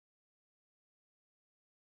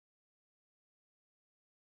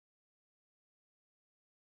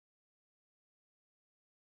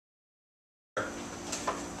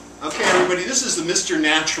Okay, everybody, this is the Mr.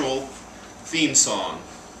 Natural theme song.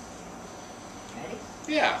 Ready?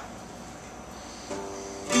 Yeah.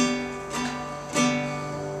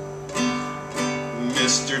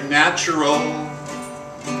 Mr. Natural,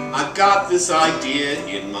 I got this idea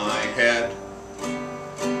in my head,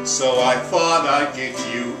 so I thought I'd get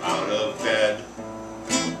you out of bed.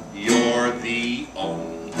 You're the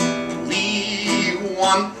only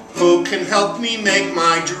one who can help me make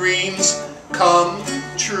my dreams come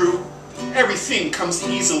true. Everything comes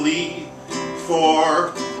easily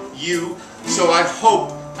for you, so I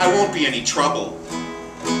hope I won't be any trouble.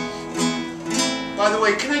 By the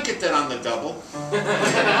way, can I get that on the double?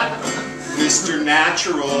 Mr.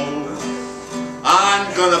 Natural,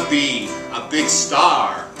 I'm gonna be a big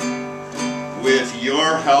star. With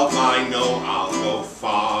your help, I know I'll go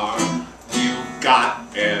far. You've got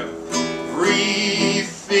everything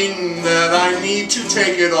that I need to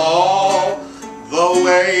take it all the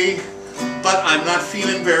way. But I'm not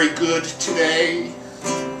feeling very good today,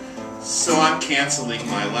 so I'm canceling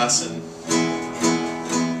my lesson.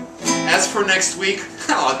 As for next week,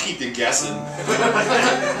 I'll keep you guessing.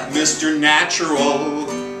 Mr. Natural,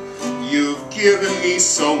 you've given me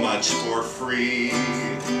so much for free.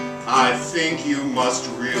 I think you must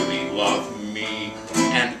really love me,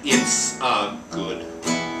 and it's a good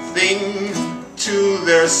thing too.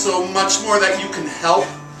 There's so much more that you can help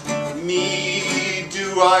me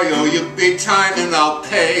do. I owe you big time and I'll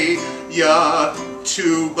pay ya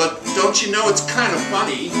too. But don't you know it's kind of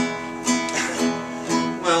funny?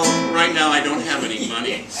 Well, right now I don't have any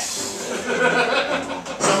money. So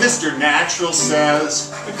Mr. Natural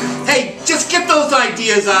says, hey, just get those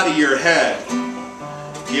ideas out of your head.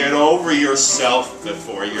 Get over yourself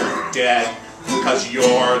before you're dead, 'cause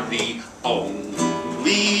you're the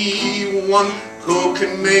only one who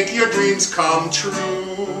can make your dreams come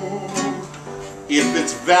true. If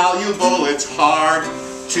it's valuable, it's hard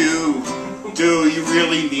to do. You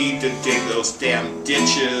really need to dig those damn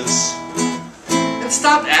ditches. And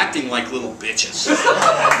stop acting like little bitches.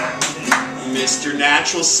 Mr.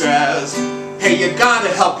 Natural says, hey, you gotta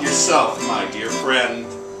help yourself, my dear friend.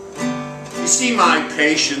 You see, my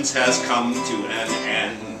patience has come to an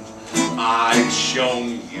end. I've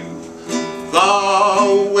shown you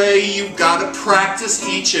the way. You've gotta practice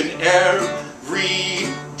each and every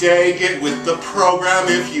day. Get with the program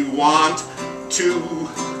if you want to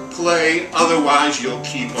play. Otherwise, you'll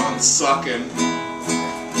keep on sucking.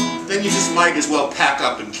 Then you just might as well pack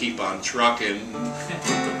up and keep on trucking.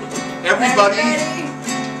 Everybody,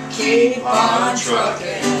 keep on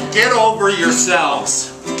trucking. Get over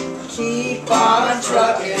yourselves. Keep on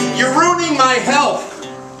trucking. You're ruining my health.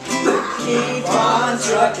 Keep on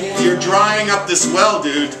trucking. You're drying up this well,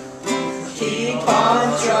 dude. Keep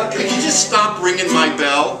on trucking. Could you just stop ringing my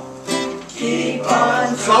bell? Keep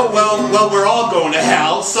on trucking. Oh, well, we're all going to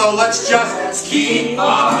hell, so let's just keep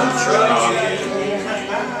on trucking.